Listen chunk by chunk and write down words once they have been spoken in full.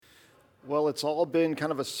Well, it's all been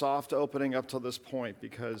kind of a soft opening up till this point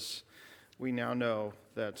because we now know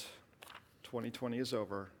that 2020 is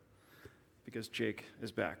over because Jake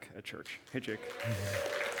is back at church. Hey, Jake.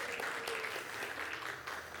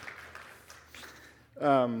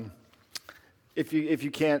 If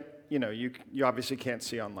you can't, you obviously can't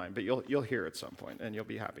see online, but you'll hear at some point and you'll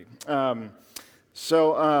be happy.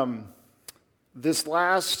 This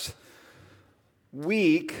last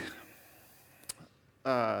week,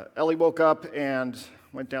 Ellie woke up and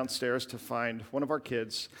went downstairs to find one of our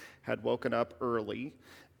kids had woken up early,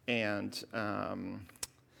 and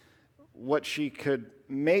what she could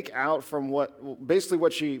make out from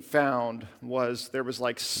what she found was there was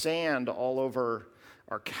like sand all over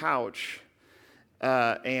our couch,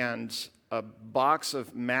 and a box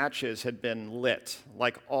of matches had been lit,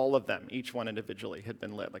 like all of them, each one individually had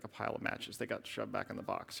been lit, like a pile of matches. They got shoved back in the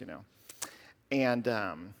box, And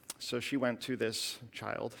so she went to this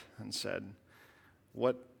child and said,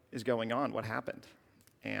 "What is going on? What happened?"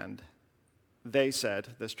 And this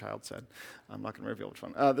child said, I'm not going to reveal which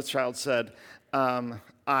one. This child said,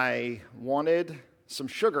 "I wanted some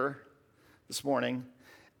sugar this morning,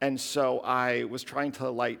 and so I was trying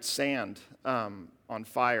to light sand on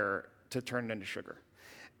fire to turn it into sugar."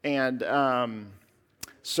 And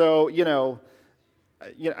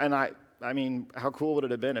I mean, how cool would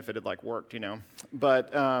it have been if it had worked,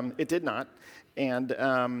 But it did not. And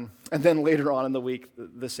then later on in the week,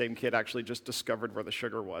 the same kid actually just discovered where the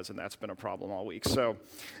sugar was, and that's been a problem all week. So,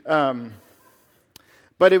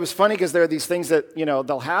 but it was funny because there are these things that,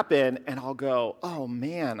 they'll happen, and I'll go, "Oh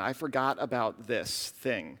man, I forgot about this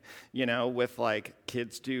thing," with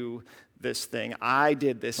kids do this thing, I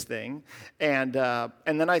did this thing, and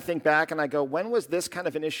then I think back and I go, when was this kind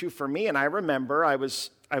of an issue for me? And I remember I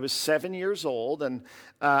was 7 years old, and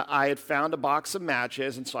I had found a box of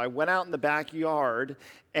matches, and so I went out in the backyard,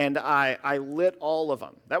 and I lit all of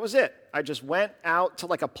them. That was it. I just went out to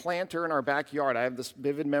a planter in our backyard. I have this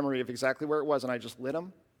vivid memory of exactly where it was, and I just lit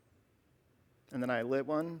them. And then I lit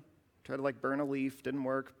one, tried to burn a leaf, didn't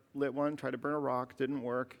work. Lit one, tried to burn a rock, didn't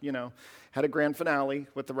work. Had a grand finale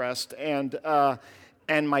with the rest, and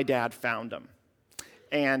my dad found them.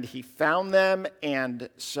 And he found them, and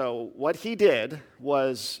so what he did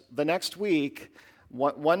was the next week,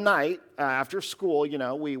 one night after school,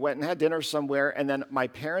 we went and had dinner somewhere, and then my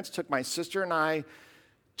parents took my sister and I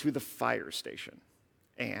to the fire station.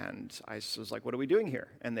 And I was like, "What are we doing here?"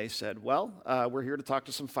 And they said, "Well, we're here to talk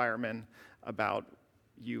to some firemen about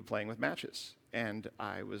you playing with matches." And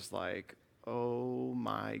I was like, oh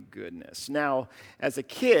my goodness. Now, as a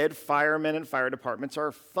kid, firemen and fire departments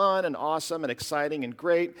are fun and awesome and exciting and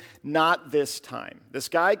great. Not this time. This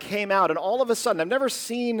guy came out, and all of a sudden, I've never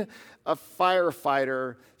seen a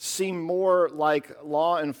firefighter seem more like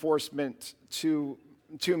law enforcement to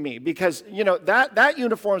me, because that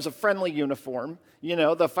uniform's a friendly uniform,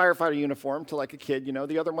 the firefighter uniform to a kid,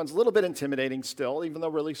 the other one's a little bit intimidating still, even though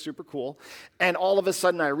really super cool. And all of a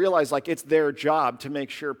sudden I realized it's their job to make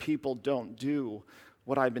sure people don't do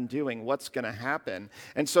what I've been doing, what's going to happen.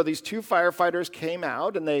 And so these two firefighters came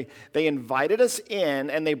out, and they invited us in,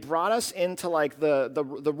 and they brought us into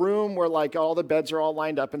the room where all the beds are all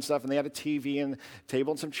lined up and stuff, and they had a TV and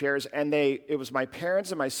table and some chairs, and it was my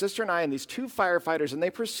parents and my sister and I and these two firefighters, and they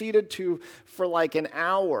proceeded to, for an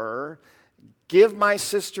hour, give my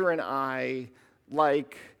sister and I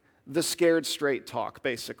the scared straight talk,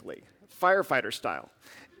 basically, firefighter style.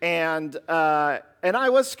 And I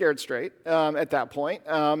was scared straight at that point,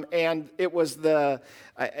 and it wasn't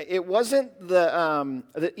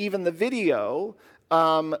even the video.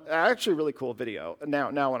 Actually, really cool video.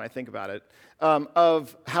 Now when I think about it,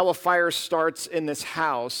 of how a fire starts in this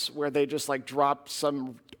house where they just drop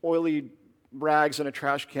some oily rags in a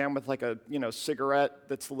trash can with a cigarette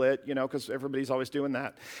that's lit, because everybody's always doing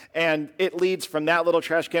that, and it leads from that little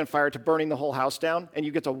trash can fire to burning the whole house down, and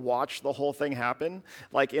you get to watch the whole thing happen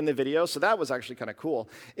in the video. So that was actually kind of cool.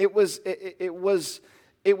 It was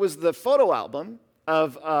the photo album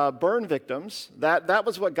of burn victims that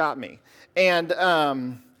was what got me. And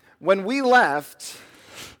when we left,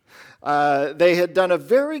 they had done a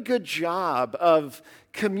very good job of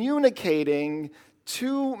communicating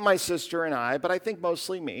to my sister and I, but I think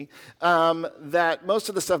mostly me, that most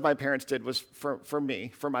of the stuff my parents did was for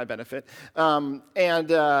me, for my benefit. And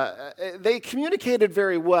they communicated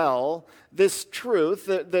very well this truth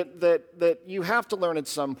that you have to learn at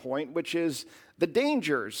some point, which is the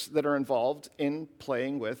dangers that are involved in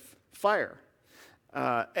playing with fire.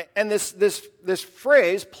 And this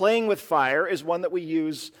phrase, playing with fire, is one that we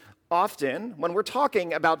use often when we're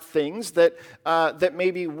talking about things that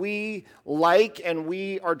maybe we like and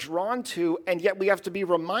we are drawn to, and yet we have to be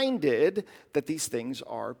reminded that these things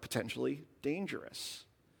are potentially dangerous.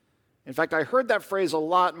 In fact, I heard that phrase a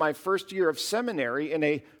lot my first year of seminary in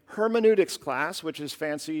a hermeneutics class, which is a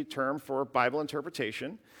fancy term for Bible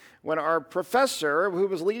interpretation, when our professor who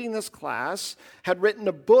was leading this class had written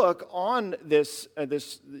a book on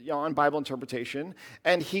on Bible interpretation,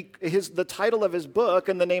 and the title of his book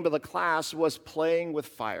and the name of the class was Playing with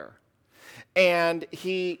Fire. And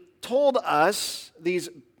he told us, these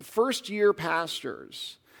first-year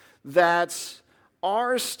pastors, that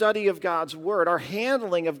our study of God's Word, our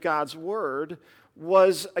handling of God's Word,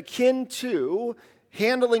 was akin to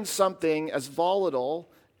handling something as volatile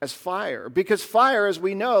as fire. Because fire, as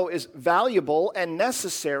we know, is valuable and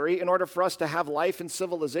necessary in order for us to have life and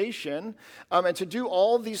civilization, and to do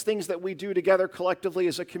all of these things that we do together collectively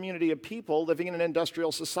as a community of people living in an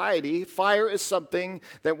industrial society. Fire is something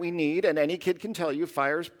that we need, and any kid can tell you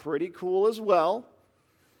fire is pretty cool as well.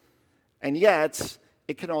 And yet,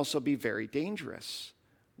 it can also be very dangerous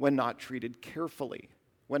when not treated carefully,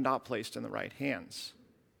 when not placed in the right hands.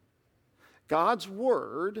 God's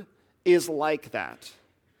Word is like that.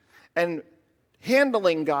 And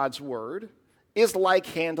handling God's Word is like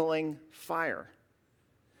handling fire.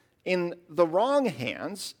 In the wrong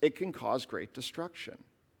hands, it can cause great destruction,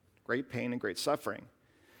 great pain, and great suffering.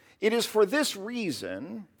 It is for this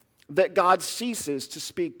reason that God ceases to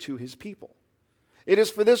speak to his people. It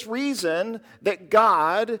is for this reason that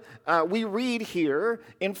God, we read here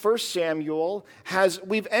in 1 Samuel,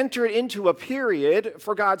 we've entered into a period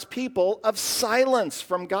for God's people of silence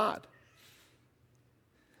from God.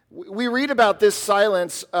 We read about this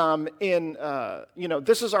silence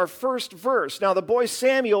this is our first verse. Now the boy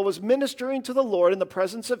Samuel was ministering to the Lord in the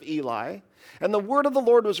presence of Eli, and the word of the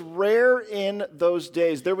Lord was rare in those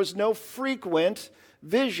days. There was no frequent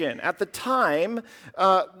vision. At the time,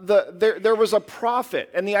 there was a prophet,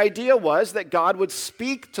 and the idea was that God would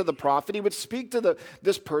speak to the prophet, he would speak to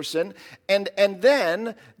this person, and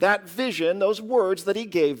then that vision, those words that he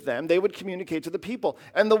gave them, they would communicate to the people.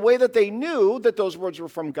 And the way that they knew that those words were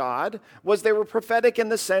from God was they were prophetic in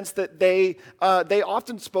the sense that they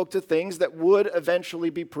often spoke to things that would eventually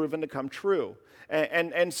be proven to come true.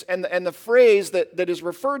 And the phrase that is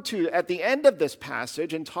referred to at the end of this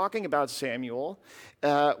passage in talking about Samuel,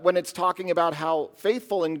 when it's talking about how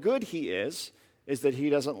faithful and good he is that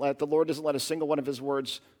the Lord doesn't let a single one of his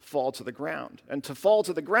words fall to the ground. And to fall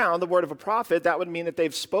to the ground, the word of a prophet, that would mean that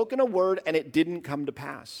they've spoken a word and it didn't come to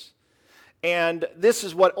pass. And this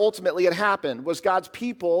is what ultimately had happened, was God's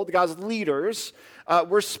people, God's leaders,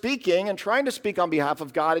 were speaking and trying to speak on behalf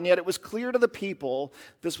of God, and yet it was clear to the people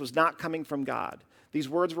this was not coming from God. These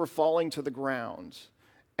words were falling to the ground,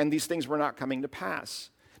 and these things were not coming to pass.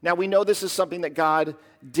 Now, we know this is something that God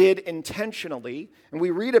did intentionally, and we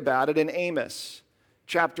read about it in Amos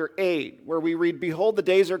chapter 8, where we read, "Behold, the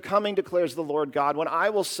days are coming, declares the Lord God, when I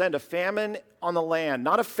will send a famine on the land,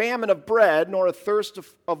 not a famine of bread, nor a thirst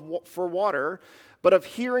for water, but of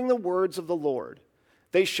hearing the words of the Lord.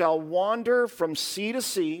 They shall wander from sea to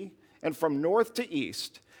sea and from north to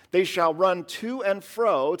east. They shall run to and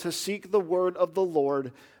fro to seek the word of the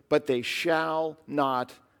Lord, but they shall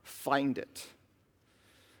not find it."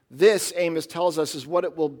 This, Amos tells us, is what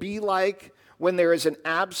it will be like when there is an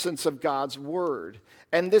absence of God's word.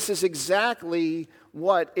 And this is exactly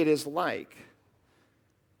what it is like.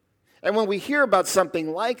 And when we hear about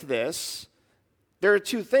something like this, there are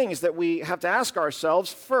two things that we have to ask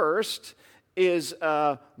ourselves. First is,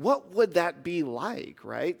 what would that be like,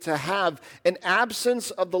 right? To have an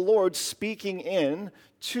absence of the Lord speaking in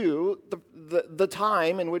to the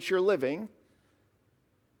time in which you're living.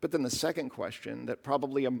 But then the second question that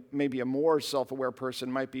probably maybe a more self-aware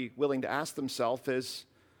person might be willing to ask themselves is,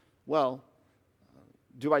 well,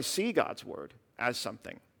 do I see God's word as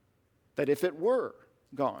something that if it were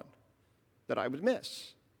gone, that I would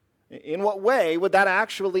miss? In what way would that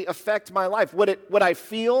actually affect my life? Would I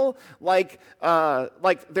feel like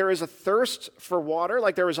there is a thirst for water,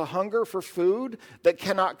 like there is a hunger for food that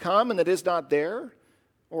cannot come and that is not there?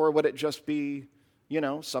 Or would it just be,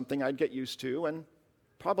 something I'd get used to and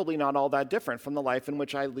probably not all that different from the life in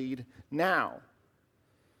which I lead now?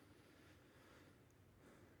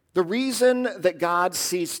 The reason that God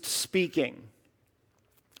ceased speaking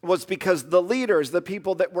was because the leaders, the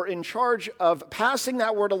people that were in charge of passing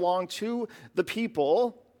that word along to the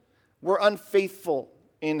people, were unfaithful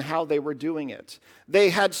in how they were doing it. They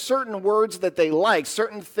had certain words that they liked,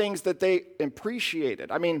 certain things that they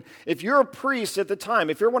appreciated. I mean, if you're a priest at the time,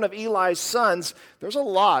 if you're one of Eli's sons, there's a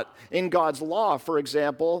lot in God's law, for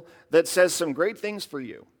example, that says some great things for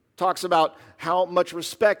you. talks about how much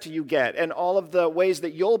respect you get and all of the ways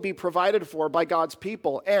that you'll be provided for by God's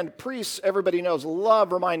people. And priests, everybody knows,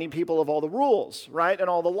 love reminding people of all the rules, right? And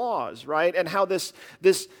all the laws, right? And how this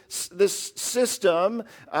system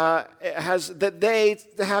they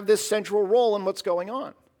have this central role in what's going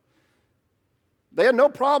on. They had no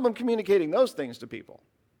problem communicating those things to people.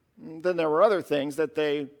 Then there were other things that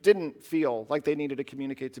they didn't feel like they needed to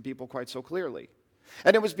communicate to people quite so clearly.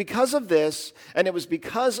 And it was because of this, and it was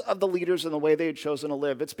because of the leaders and the way they had chosen to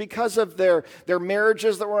live. It's because of their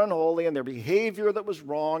marriages that were unholy and their behavior that was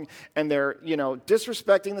wrong and their,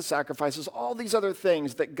 disrespecting the sacrifices, all these other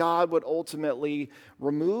things that God would ultimately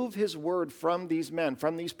remove his word from these men,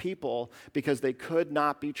 from these people, because they could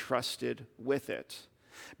not be trusted with it.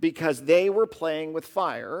 Because they were playing with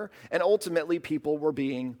fire, and ultimately people were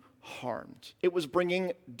being harmed. It was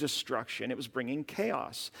bringing destruction. It was bringing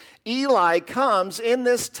chaos. Eli comes in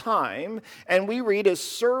this time, and we read, is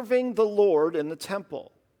serving the Lord in the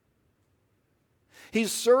temple.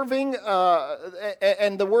 He's serving,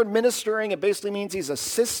 and the word ministering, it basically means he's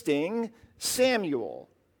assisting Samuel.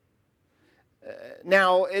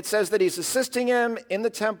 Now, it says that he's assisting him in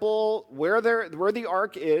the temple where the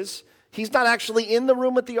ark is. He's not actually in the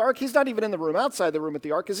room with the ark. He's not even in the room outside the room with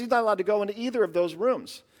the ark because he's not allowed to go into either of those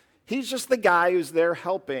rooms. He's just the guy who's there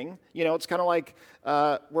helping. It's kind of like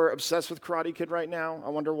we're obsessed with Karate Kid right now. I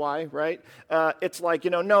wonder why, right? It's like,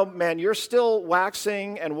 no, man, you're still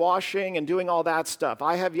waxing and washing and doing all that stuff.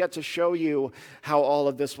 I have yet to show you how all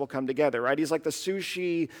of this will come together, right? He's like the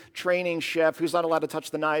sushi training chef who's not allowed to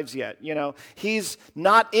touch the knives yet, He's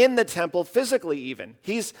not in the temple physically even.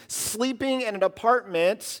 He's sleeping in an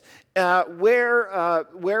apartment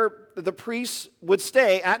where the priests would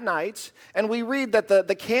stay at night, and we read that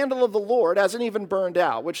the candle of the Lord hasn't even burned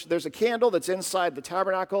out, which there's a candle that's inside the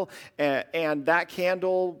tabernacle, and that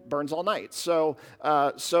candle burns all night. So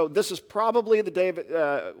this is probably the day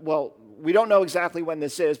of, we don't know exactly when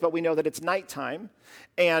this is, but we know that it's nighttime,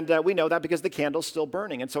 and we know that because the candle's still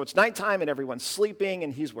burning. And so it's nighttime, and everyone's sleeping,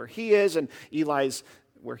 and he's where he is, and Eli's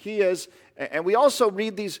where he is. And we also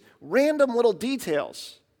read these random little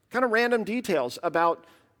details, kind of random details about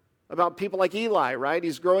people like Eli, right?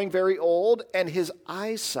 He's growing very old, and his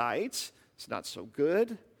eyesight is not so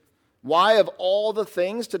good. Why, of all the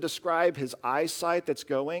things to describe his eyesight that's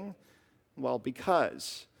going? Well,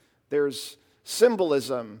 because there's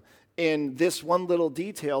symbolism in this one little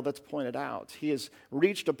detail that's pointed out. He has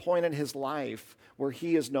reached a point in his life where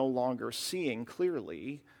he is no longer seeing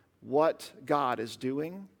clearly what God is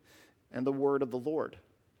doing and the word of the Lord.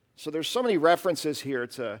 So there's so many references here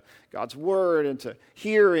to God's word and to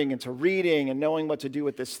hearing and to reading and knowing what to do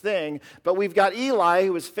with this thing. But we've got Eli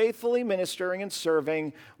who is faithfully ministering and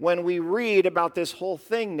serving when we read about this whole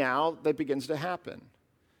thing now that begins to happen.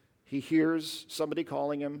 He hears somebody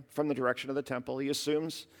calling him from the direction of the temple. He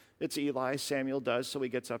assumes it's Eli. Samuel does, so he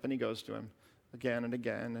gets up and he goes to him again and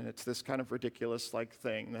again. And it's this kind of ridiculous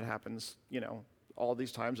thing that happens, all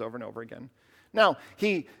these times over and over again. Now,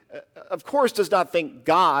 he, of course, does not think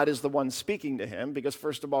God is the one speaking to him because,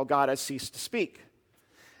 first of all, God has ceased to speak.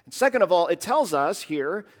 And second of all, it tells us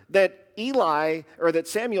here that that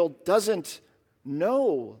Samuel doesn't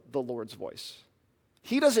know the Lord's voice.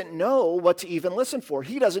 He doesn't know what to even listen for.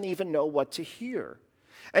 He doesn't even know what to hear.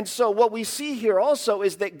 And so what we see here also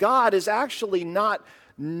is that God is actually not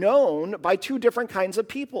known by two different kinds of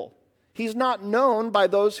people. He's not known by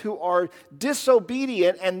those who are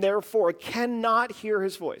disobedient and therefore cannot hear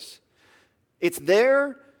his voice. It's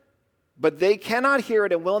there, but they cannot hear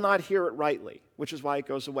it and will not hear it rightly, which is why it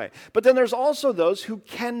goes away. But then there's also those who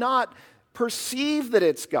cannot perceive that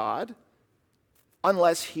it's God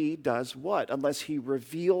unless he does what? Unless he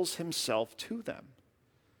reveals himself to them.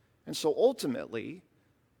 And so ultimately,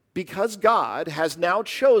 because God has now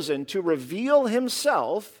chosen to reveal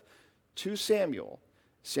himself to Samuel,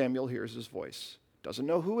 Samuel hears his voice, doesn't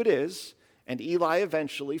know who it is, and Eli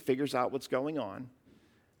eventually figures out what's going on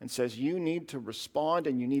and says, you need to respond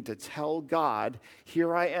and you need to tell God,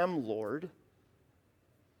 here I am, Lord,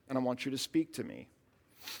 and I want you to speak to me.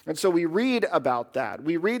 And so we read about that.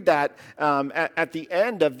 We read that at the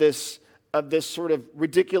end of this sort of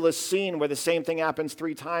ridiculous scene where the same thing happens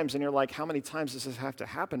 3 times, and you're like, how many times does this have to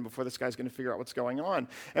happen before this guy's going to figure out what's going on?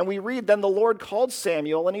 And we read, then the Lord called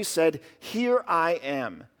Samuel, and he said, here I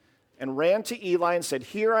am, and ran to Eli and said,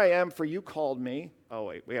 here I am, for you called me. Oh,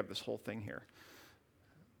 wait, we have this whole thing here.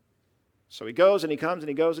 So he goes, and he comes, and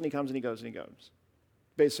he goes, and he comes, and he goes, and he goes.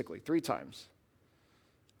 Basically, 3 times.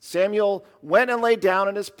 Samuel went and lay down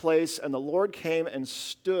in his place, and the Lord came and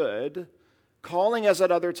stood, calling as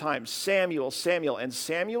at other times, Samuel, Samuel. And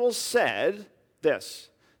Samuel said this,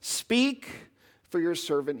 speak, for your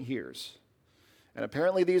servant hears. And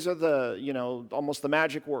apparently these are the, almost the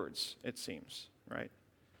magic words, it seems, right?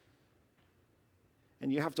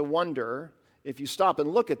 And you have to wonder, if you stop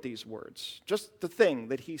and look at these words, just the thing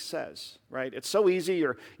that he says, right? It's so easy.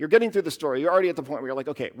 You're getting through the story. You're already at the point where you're like,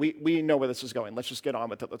 okay, we know where this is going. Let's just get on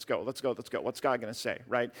with it. Let's go. What's God going to say,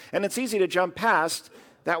 right? And it's easy to jump past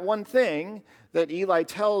that one thing that Eli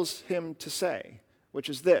tells him to say, which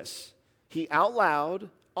is this. He out loud,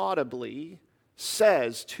 audibly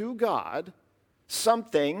says to God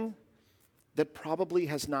something that probably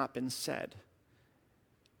has not been said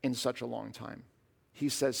in such a long time. He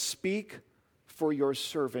says, speak, for your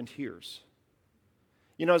servant hears.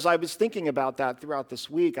 As I was thinking about that throughout this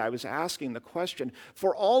week, I was asking the question,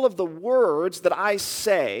 for all of the words that I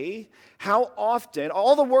say, how often,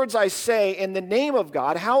 all the words I say in the name of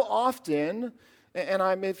God, how often,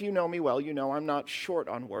 and if you know me well, you know I'm not short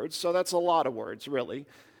on words, so that's a lot of words, really.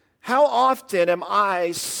 How often am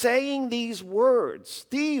I saying these words?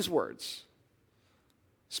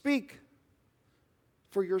 Speak,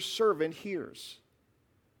 for your servant hears.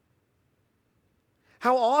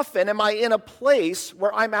 How often am I in a place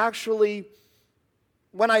where I'm actually,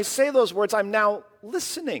 when I say those words, I'm now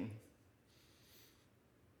listening?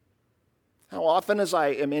 How often as I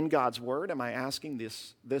am in God's word, am I asking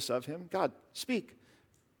this of him? God, speak,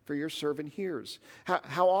 for your servant hears.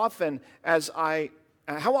 How often am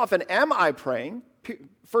I praying,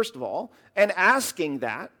 first of all, and asking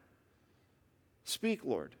that? Speak,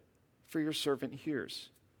 Lord, for your servant hears.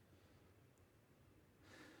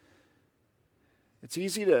 It's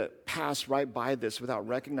easy to pass right by this without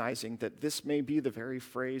recognizing that this may be the very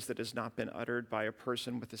phrase that has not been uttered by a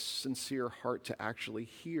person with a sincere heart to actually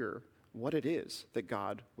hear what it is that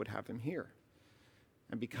God would have him hear.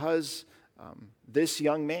 And because this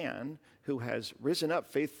young man who has risen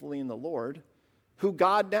up faithfully in the Lord, who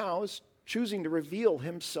God now is choosing to reveal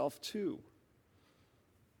himself to,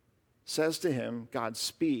 says to him, God,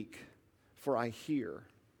 speak, for I hear.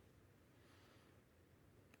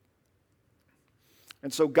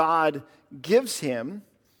 And so God gives him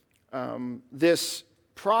this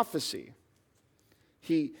prophecy.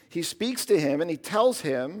 He speaks to him and he tells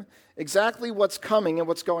him exactly what's coming and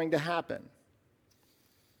what's going to happen.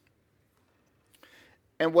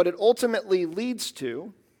 And what it ultimately leads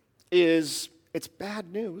to is, it's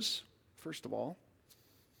bad news, first of all.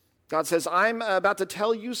 God says, I'm about to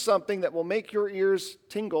tell you something that will make your ears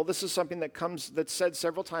tingle. This is something that's said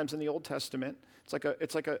several times in the Old Testament.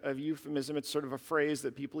 It's like a euphemism. It's sort of a phrase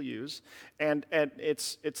that people use. And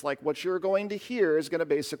it's like what you're going to hear is going to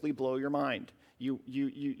basically blow your mind.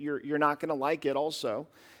 You're not going to like it also.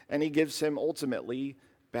 And he gives him ultimately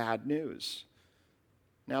bad news.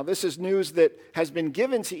 Now, this is news that has been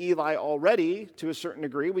given to Eli already to a certain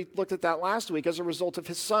degree. We looked at that last week as a result of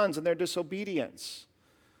his sons and their disobedience,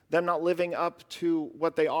 them not living up to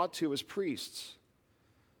what they ought to as priests.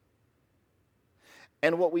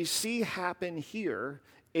 And what we see happen here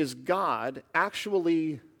is God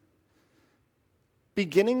actually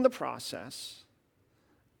beginning the process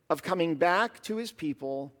of coming back to his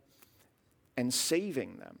people and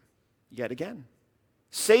saving them yet again.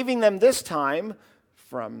 Saving them this time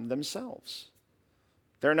from themselves.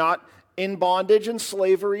 They're not in bondage and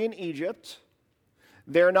slavery in Egypt.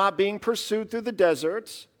 They're not being pursued through the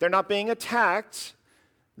desert. They're not being attacked.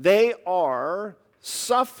 They are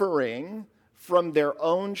suffering from their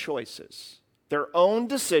own choices, their own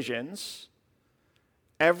decisions,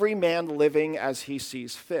 every man living as he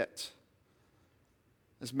sees fit.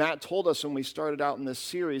 As Matt told us when we started out in this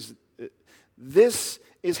series, this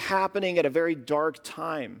is happening at a very dark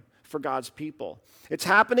time for God's people. It's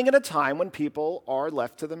happening at a time when people are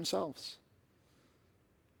left to themselves.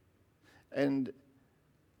 And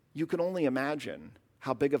you can only imagine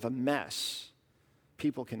how big of a mess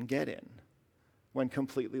people can get in when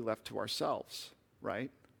completely left to ourselves,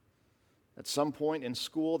 right? At some point in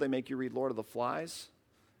school, they make you read Lord of the Flies,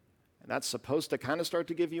 and that's supposed to kind of start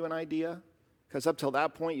to give you an idea, because up till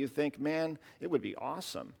that point, you think, man, it would be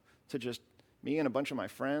awesome to just, me and a bunch of my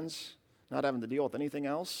friends, not having to deal with anything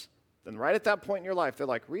else. Then right at that point in your life, they're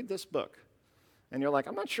like, read this book. And you're like,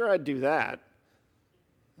 I'm not sure I'd do that.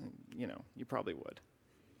 You probably would.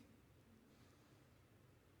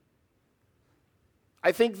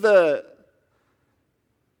 I think the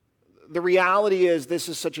reality is this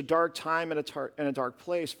is such a dark time and a dark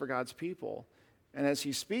place for God's people. And as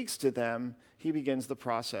he speaks to them, he begins the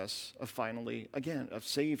process of finally, again, of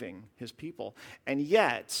saving his people. And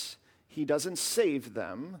yet, he doesn't save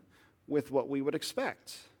them with what we would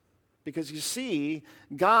expect. Because you see,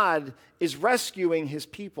 God is rescuing his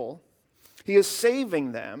people. He is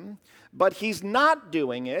saving them, but he's not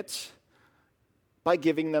doing it by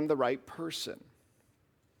giving them the right person.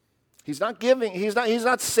 He's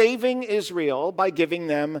not saving Israel by giving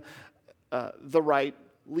them the right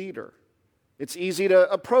leader. It's easy to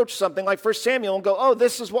approach something like 1 Samuel and go, oh,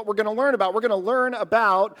 this is what we're going to learn about. We're going to learn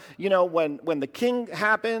about, when the king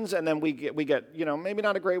happens, and then we get, maybe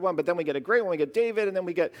not a great one, but then we get a great one. We get David, and then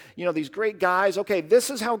we get, these great guys. Okay,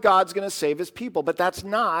 this is how God's going to save his people. But that's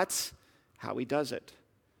not how he does it.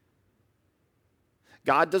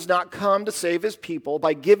 God does not come to save his people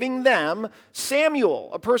by giving them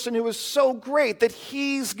Samuel, a person who is so great that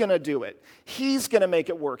he's going to do it. He's going to make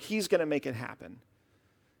it work. He's going to make it happen.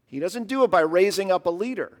 He doesn't do it by raising up a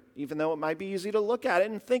leader, even though it might be easy to look at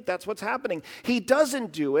it and think that's what's happening. He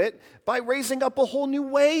doesn't do it by raising up a whole new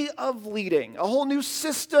way of leading, a whole new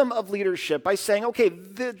system of leadership, by saying, okay,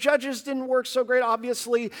 the judges didn't work so great,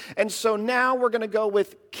 obviously, and so now we're going to go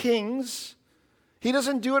with kings. He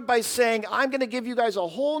doesn't do it by saying, I'm going to give you guys a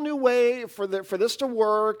whole new way for this to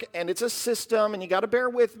work, and it's a system, and you got to bear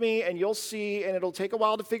with me, and you'll see, and it'll take a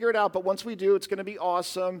while to figure it out, but once we do, it's going to be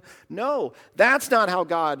awesome. No, that's not how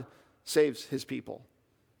God saves his people.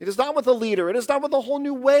 It is not with a leader. It is not with a whole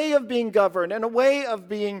new way of being governed and a way of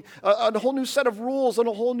being, a whole new set of rules and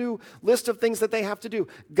a whole new list of things that they have to do.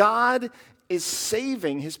 God is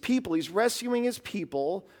saving his people. He's rescuing his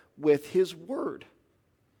people with his word.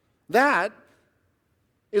 That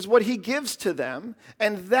is what he gives to them,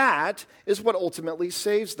 and that is what ultimately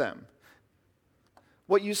saves them.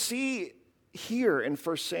 What you see here in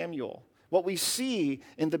 1 Samuel, what we see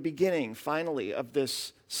in the beginning, finally, of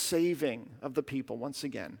this saving of the people, once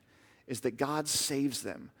again, is that God saves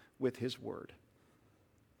them with his word.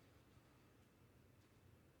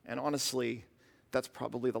 And honestly, that's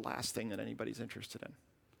probably the last thing that anybody's interested in.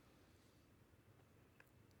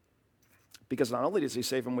 Because not only does he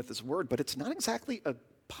save them with his word, but it's not exactly a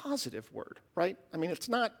positive word, right? I mean, it's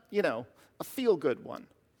not, a feel-good one.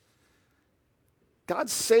 God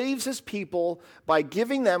saves his people by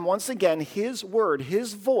giving them, once again, his word,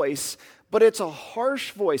 his voice, but it's a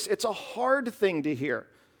harsh voice. It's a hard thing to hear.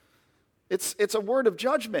 It's a word of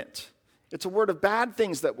judgment. It's a word of bad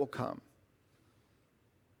things that will come.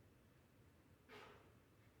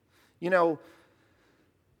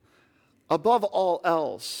 Above all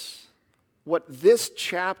else, what this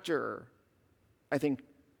chapter, I think,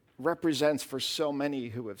 represents for so many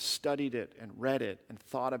who have studied it and read it and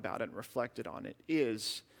thought about it and reflected on it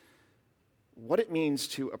is what it means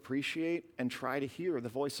to appreciate and try to hear the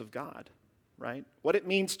voice of God, right? What it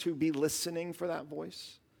means to be listening for that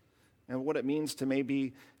voice, and what it means to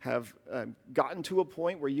maybe have gotten to a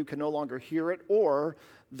point where you can no longer hear it, or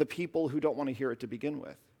the people who don't want to hear it to begin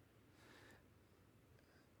with.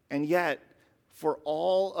 And yet, for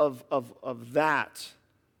all of that,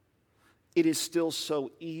 it is still so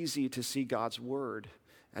easy to see God's word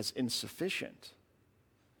as insufficient.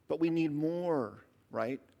 But we need more,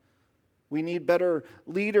 right? We need better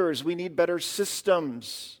leaders. We need better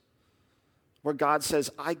systems where God says,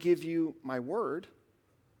 I give you my word.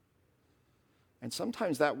 And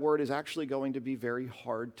sometimes that word is actually going to be very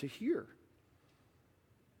hard to hear.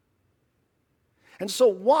 And so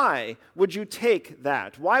why would you take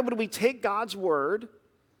that? Why would we take God's word,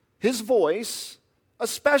 his voice,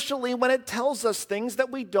 especially when it tells us things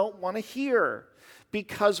that we don't want to hear?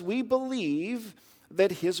 Because we believe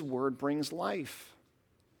that his word brings life.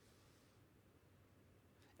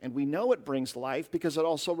 And we know it brings life because it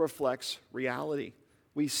also reflects reality.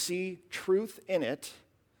 We see truth in it,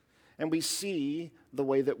 and we see the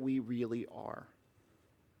way that we really are.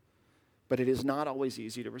 But it is not always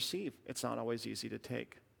easy to receive. It's not always easy to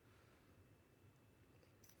take.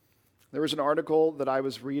 There was an article that I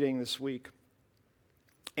was reading this week,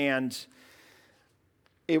 and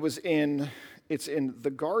it's in The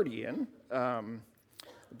Guardian, a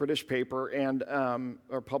British paper and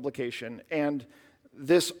or publication. And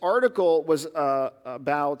this article was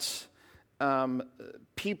about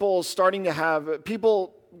people starting to have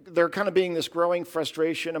there kind of being this growing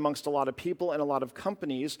frustration amongst a lot of people and a lot of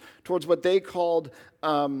companies towards what they called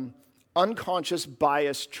unconscious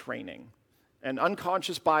bias training. And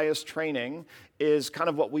unconscious bias training is kind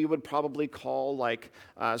of what we would probably call like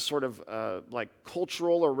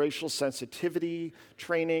cultural or racial sensitivity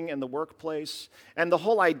training in the workplace. And the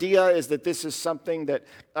whole idea is that this is something that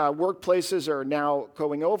workplaces are now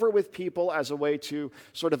going over with people as a way to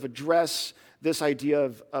sort of address this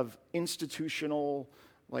idea of institutional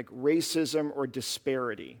like racism or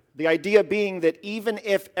disparity. The idea being that even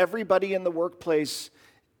if everybody in the workplace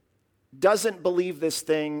doesn't believe this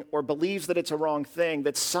thing or believes that it's a wrong thing,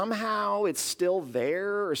 that somehow it's still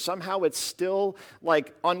there or somehow it's still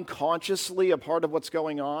like unconsciously a part of what's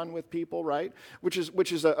going on with people, right? Which is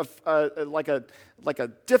like a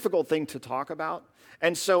difficult thing to talk about.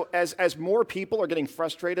 And so as more people are getting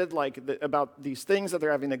frustrated about these things that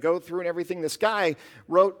they're having to go through and everything, this guy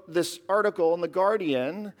wrote this article in The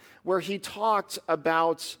Guardian where he talked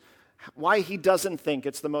about why he doesn't think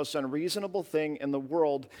it's the most unreasonable thing in the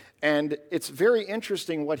world. And it's very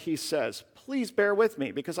interesting what he says. Please bear with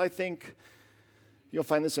me because I think you'll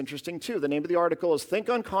find this interesting too. The name of the article is Think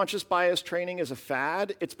Unconscious Bias Training is a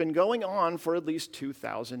Fad. It's been going on for at least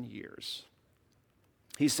 2,000 years.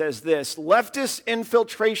 He says this, leftist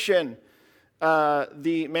infiltration,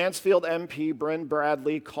 the Mansfield MP, Bryn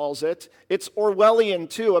Bradley, calls it. It's Orwellian,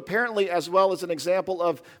 too, apparently as well as an example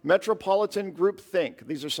of metropolitan groupthink.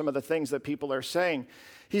 These are some of the things that people are saying.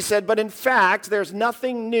 He said, but in fact, there's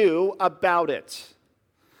nothing new about it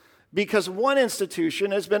because one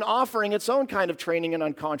institution has been offering its own kind of training in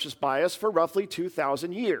unconscious bias for roughly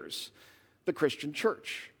 2,000 years, the Christian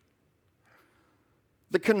church.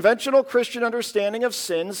 The conventional Christian understanding of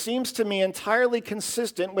sin seems to me entirely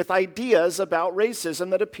consistent with ideas about racism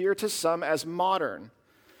that appear to some as modern.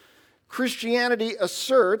 Christianity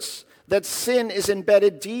asserts that sin is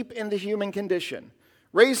embedded deep in the human condition.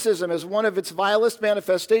 Racism is one of its vilest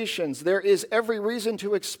manifestations. There is every reason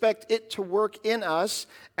to expect it to work in us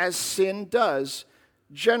as sin does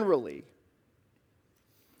generally.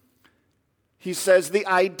 He says, the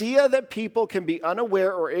idea that people can be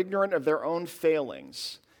unaware or ignorant of their own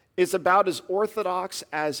failings is about as orthodox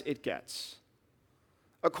as it gets.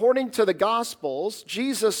 According to the Gospels,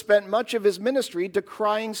 Jesus spent much of his ministry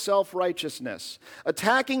decrying self-righteousness,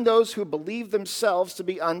 attacking those who believe themselves to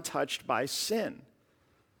be untouched by sin.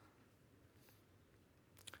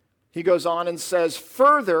 He goes on and says,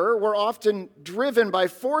 further, we're often driven by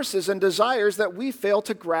forces and desires that we fail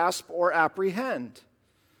to grasp or apprehend.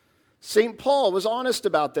 St. Paul was honest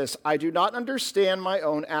about this. I do not understand my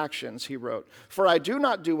own actions, he wrote. For I do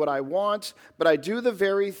not do what I want, but I do the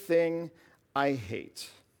very thing I hate.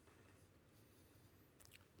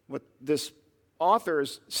 What this author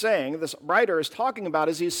is saying, this writer is talking about,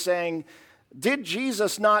 is he's saying, did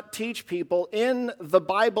Jesus not teach people in the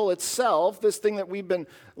Bible itself, this thing that we've been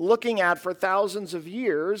looking at for thousands of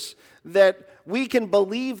years, that we can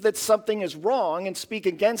believe that something is wrong and speak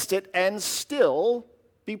against it and still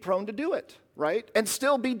be prone to do it, right? And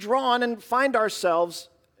still be drawn and find ourselves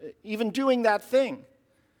even doing that thing.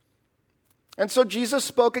 And so Jesus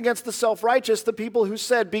spoke against the self-righteous, the people who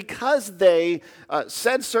said because they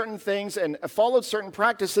said certain things and followed certain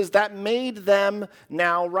practices, that made them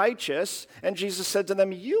now righteous. And Jesus said to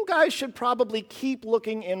them, you guys should probably keep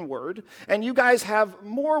looking inward, and you guys have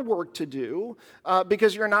more work to do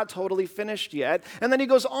because you're not totally finished yet. And then he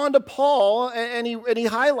goes on to Paul, and he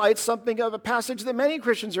highlights something of a passage that many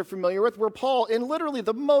Christians are familiar with, where Paul, in literally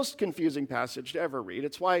the most confusing passage to ever read,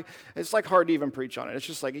 it's why it's like hard to even preach on it. It's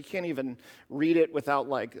just like you can't even read it without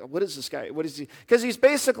like, what is this guy? What is he? Because he's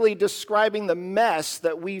basically describing the mess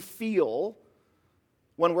that we feel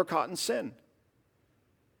when we're caught in sin.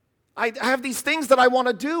 I have these things that I want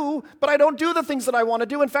to do, but I don't do the things that I want to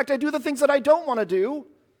do. In fact, I do the things that I don't want to do.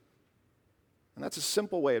 And that's a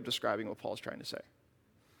simple way of describing what Paul's trying to say.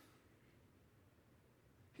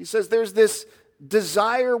 He says there's this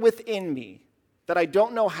desire within me that I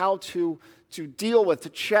don't know how to deal with, to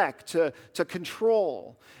check, to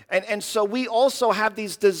control. And so we also have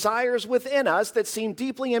these desires within us that seem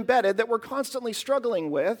deeply embedded that we're constantly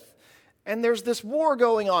struggling with. And there's this war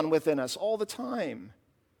going on within us all the time.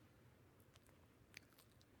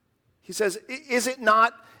 He says, is it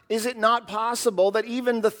not possible that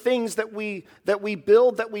even the things that we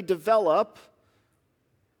build, that we develop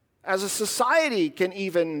as a society can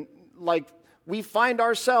even, like, we find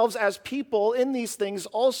ourselves as people in these things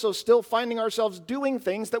also still finding ourselves doing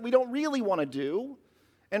things that we don't really want to do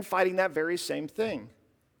and fighting that very same thing.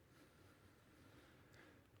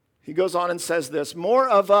 He goes on and says this, more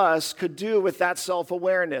of us could do with that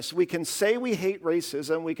self-awareness. We can say we hate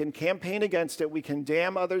racism, we can campaign against it, we can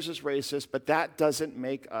damn others as racist, but that doesn't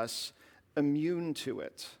make us immune to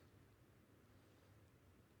it.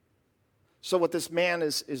 So what this man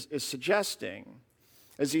is suggesting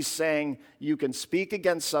is he's saying you can speak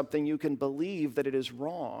against something, you can believe that it is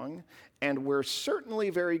wrong, and we're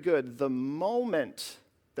certainly very good the moment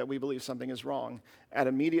that we believe something is wrong at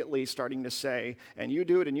immediately starting to say, and you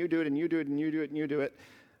do it, and you do it, and you do it, and you do it, and you do it.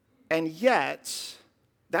 And yet,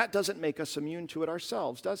 that doesn't make us immune to it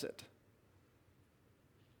ourselves, does it?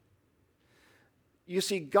 You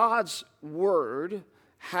see, God's word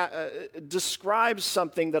describes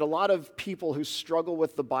something that a lot of people who struggle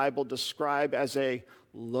with the Bible describe as a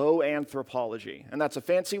low anthropology. And that's a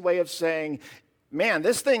fancy way of saying, man,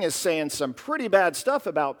 this thing is saying some pretty bad stuff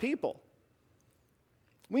about people.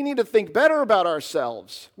 We need to think better about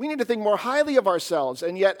ourselves. We need to think more highly of ourselves.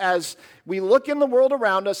 And yet, as we look in the world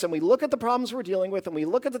around us and we look at the problems we're dealing with and we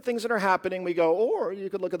look at the things that are happening, we go, or you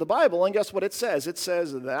could look at the Bible and guess what it says? It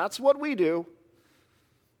says, that's what we do.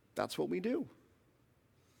 That's what we do.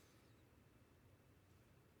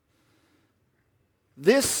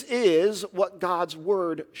 This is what God's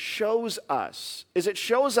word shows us, is it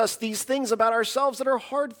shows us these things about ourselves that are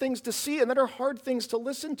hard things to see and that are hard things to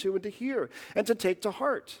listen to and to hear and to take to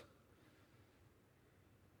heart.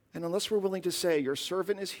 And unless we're willing to say, your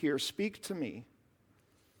servant is here, speak to me,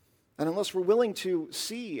 and unless we're willing to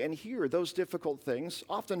see and hear those difficult things,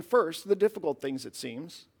 often first, the difficult things it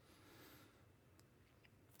seems,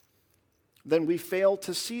 then we fail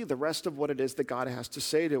to see the rest of what it is that God has to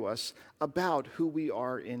say to us about who we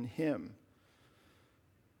are in Him.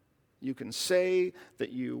 You can say that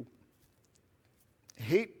you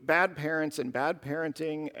hate bad parents and bad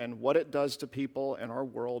parenting and what it does to people in our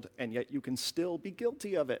world, and yet you can still be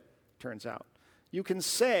guilty of it, turns out. You can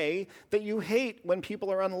say that you hate when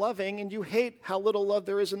people are unloving and you hate how little love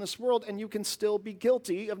there is in this world, and you can still be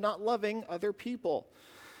guilty of not loving other people.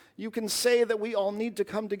 You can say that we all need to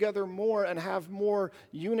come together more and have more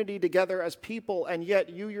unity together as people, and yet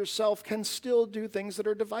you yourself can still do things that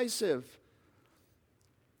are divisive.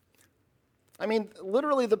 I mean,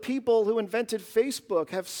 literally the people who invented Facebook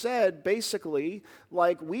have said basically,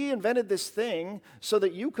 like, we invented this thing so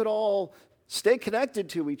that you could all stay connected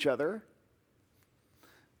to each other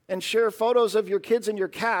and share photos of your kids and your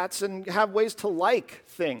cats and have ways to like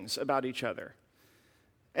things about each other.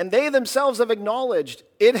 And they themselves have acknowledged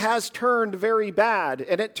it has turned very bad.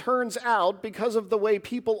 And it turns out, because of the way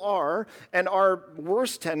people are and our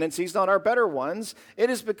worst tendencies, not our better ones, it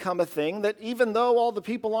has become a thing that even though all the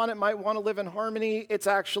people on it might want to live in harmony, it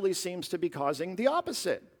actually seems to be causing the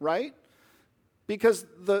opposite, right? Because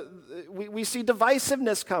we see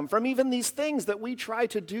divisiveness come from even these things that we try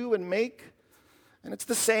to do and make. And it's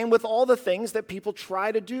the same with all the things that people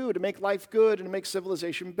try to do to make life good and to make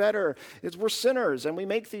civilization better. We're sinners and we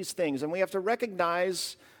make these things, and we have to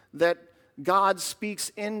recognize that God speaks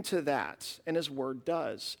into that, and His word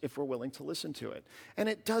does, if we're willing to listen to it. And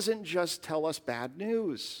it doesn't just tell us bad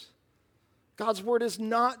news. God's word is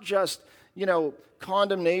not just,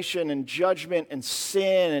 condemnation and judgment and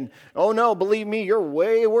sin and, oh no, believe me, you're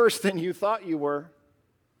way worse than you thought you were.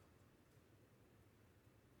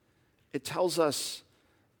 It tells us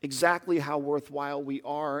exactly how worthwhile we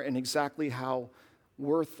are and exactly how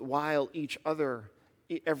worthwhile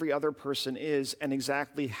every other person is, and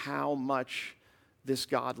exactly how much this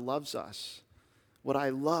God loves us. What I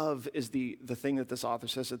love is the thing that this author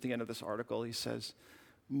says at the end of this article. He says,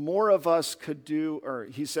 more of us could do,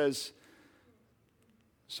 he says,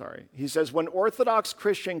 when Orthodox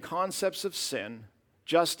Christian concepts of sin,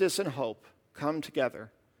 justice, and hope come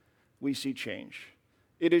together, we see change.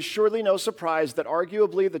 It is surely no surprise that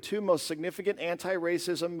arguably the two most significant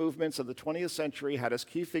anti-racism movements of the 20th century had as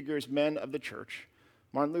key figures men of the church,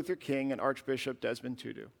 Martin Luther King and Archbishop Desmond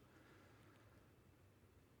Tutu.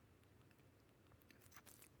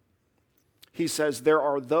 He says, there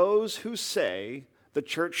are those who say the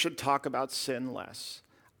church should talk about sin less.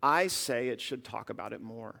 I say it should talk about it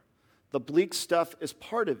more. The bleak stuff is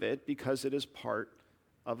part of it because it is part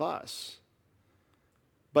of us.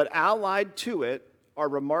 But allied to it are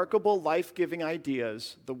remarkable life-giving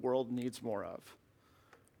ideas the world needs more of.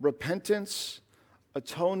 Repentance,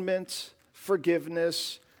 atonement,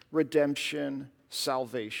 forgiveness, redemption,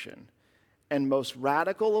 salvation. And most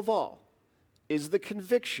radical of all is the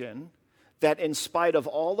conviction that in spite of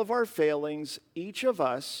all of our failings, each of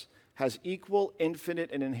us has equal, infinite,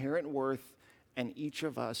 and inherent worth, and each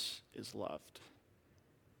of us is loved.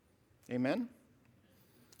 Amen?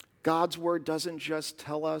 God's word doesn't just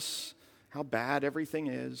tell us how bad everything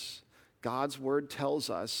is. God's word tells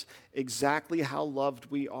us exactly how loved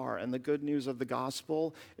we are. And the good news of the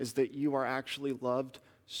gospel is that you are actually loved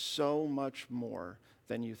so much more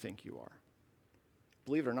than you think you are.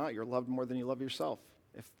 Believe it or not, you're loved more than you love yourself,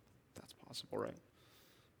 if that's possible, right?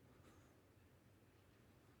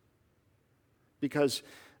 Because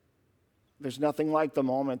there's nothing like the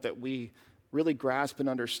moment that we really grasp an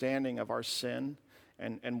understanding of our sin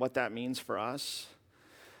and what that means for us,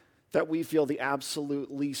 that we feel the absolute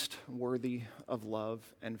least worthy of love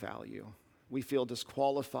and value. We feel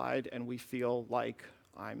disqualified and we feel like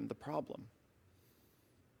I'm the problem.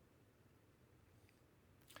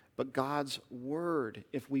 But God's word,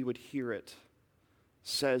 if we would hear it,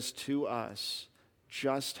 says to us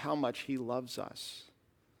just how much he loves us,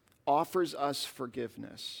 offers us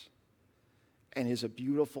forgiveness, and is a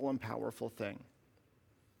beautiful and powerful thing.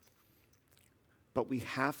 But we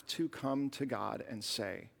have to come to God and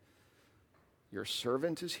say, your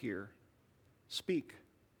servant is here, speak.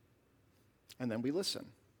 And then we listen.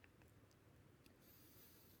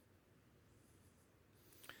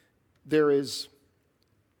 There is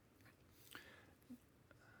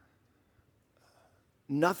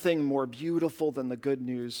nothing more beautiful than the good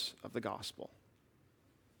news of the gospel.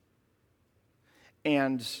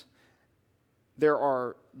 And there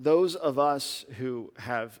are those of us who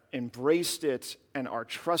have embraced it and are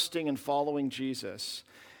trusting and following Jesus,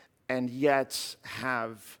 and yet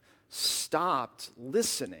have stopped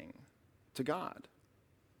listening to God.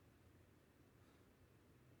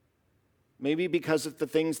 Maybe because of the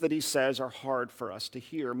things that he says are hard for us to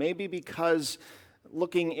hear. Maybe because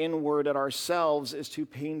looking inward at ourselves is too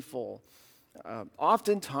painful.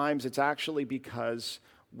 Oftentimes, it's actually because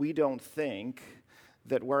we don't think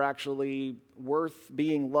that we're actually worth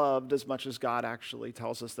being loved as much as God actually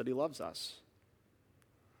tells us that he loves us.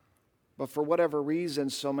 But for whatever reason,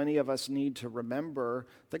 so many of us need to remember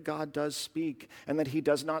that God does speak and that he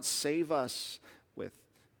does not save us with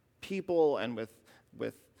people and with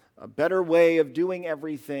a better way of doing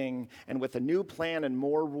everything and with a new plan and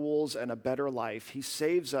more rules and a better life. He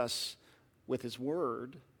saves us with his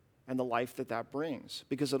word and the life that that brings,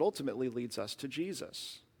 because it ultimately leads us to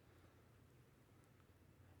Jesus.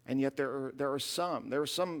 And yet there are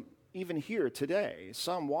some even here today,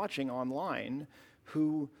 some watching online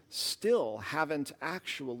who still haven't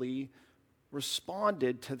actually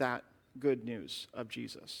responded to that good news of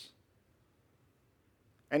Jesus.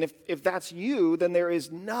 And if that's you, then there is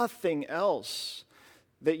nothing else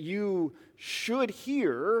that you should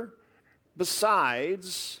hear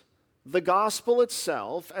besides the gospel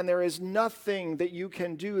itself, and there is nothing that you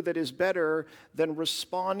can do that is better than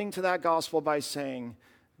responding to that gospel by saying,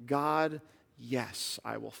 God, yes,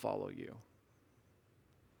 I will follow you.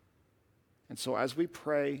 And so as we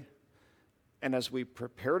pray and as we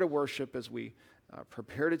prepare to worship, as we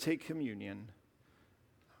prepare to take communion,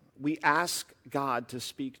 we ask God to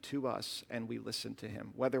speak to us and we listen to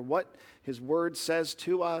him. Whether what his word says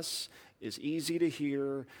to us is easy to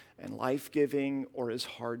hear and life-giving or is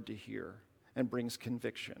hard to hear and brings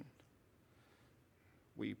conviction.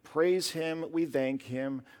 We praise him, we thank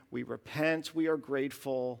him, we repent, we are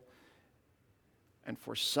grateful. And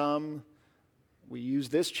for some, we use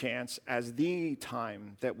this chance as the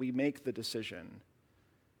time that we make the decision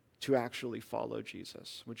to actually follow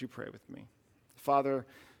Jesus. Would you pray with me? Father,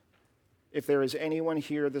 if there is anyone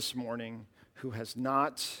here this morning who has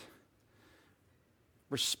not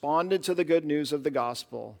responded to the good news of the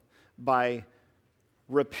gospel by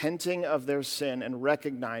repenting of their sin and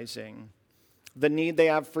recognizing the need they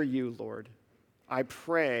have for you, Lord, I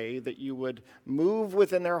pray that you would move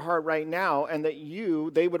within their heart right now and that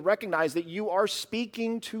they would recognize that you are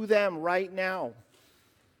speaking to them right now.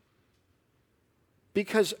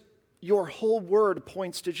 Because your whole word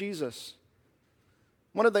points to Jesus.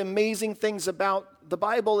 One of the amazing things about the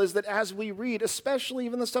Bible is that as we read, especially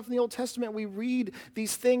even the stuff in the Old Testament, we read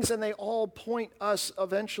these things and they all point us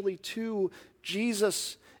eventually to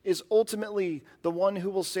Jesus is ultimately the one who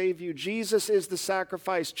will save you. Jesus is the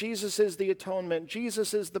sacrifice. Jesus is the atonement.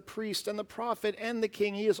 Jesus is the priest and the prophet and the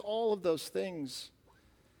king. He is all of those things.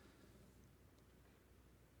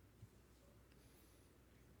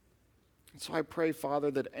 And so I pray, Father,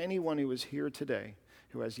 that anyone who is here today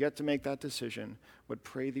who has yet to make that decision would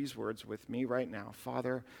pray these words with me right now.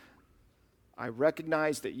 Father, I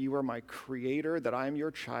recognize that you are my creator, that I am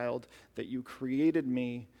your child, that you created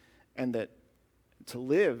me, and that to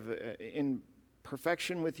live in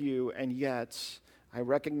perfection with you, and yet I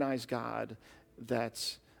recognize, God,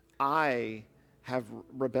 that I have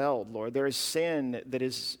rebelled, Lord. There is sin that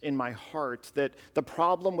is in my heart, that the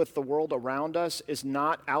problem with the world around us is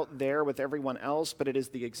not out there with everyone else, but it is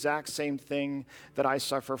the exact same thing that I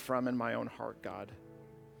suffer from in my own heart, God.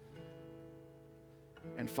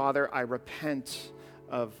 And Father, I repent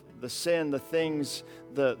of the sin, the things,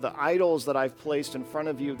 the idols that I've placed in front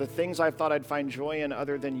of you, the things I thought I'd find joy in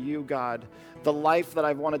other than you, God, the life that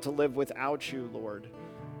I've wanted to live without you, Lord.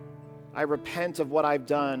 I repent of what I've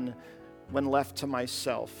done when left to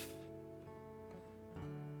myself.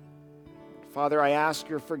 Father, I ask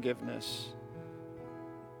your forgiveness.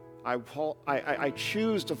 I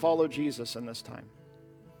choose to follow Jesus in this time.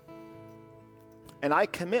 And I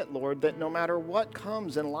commit, Lord, that no matter what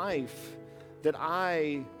comes in life, that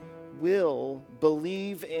I will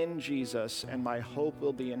believe in Jesus, and my hope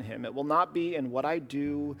will be in him. It will not be in what I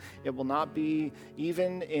do. It will not be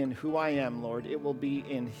even in who I am, Lord. It will be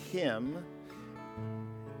in him.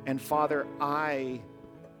 And Father, I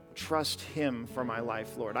trust him for my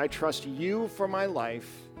life, Lord. I trust you for my life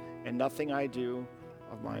and nothing I do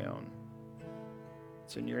of my own.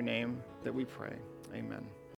 It's in your name that we pray. Amen.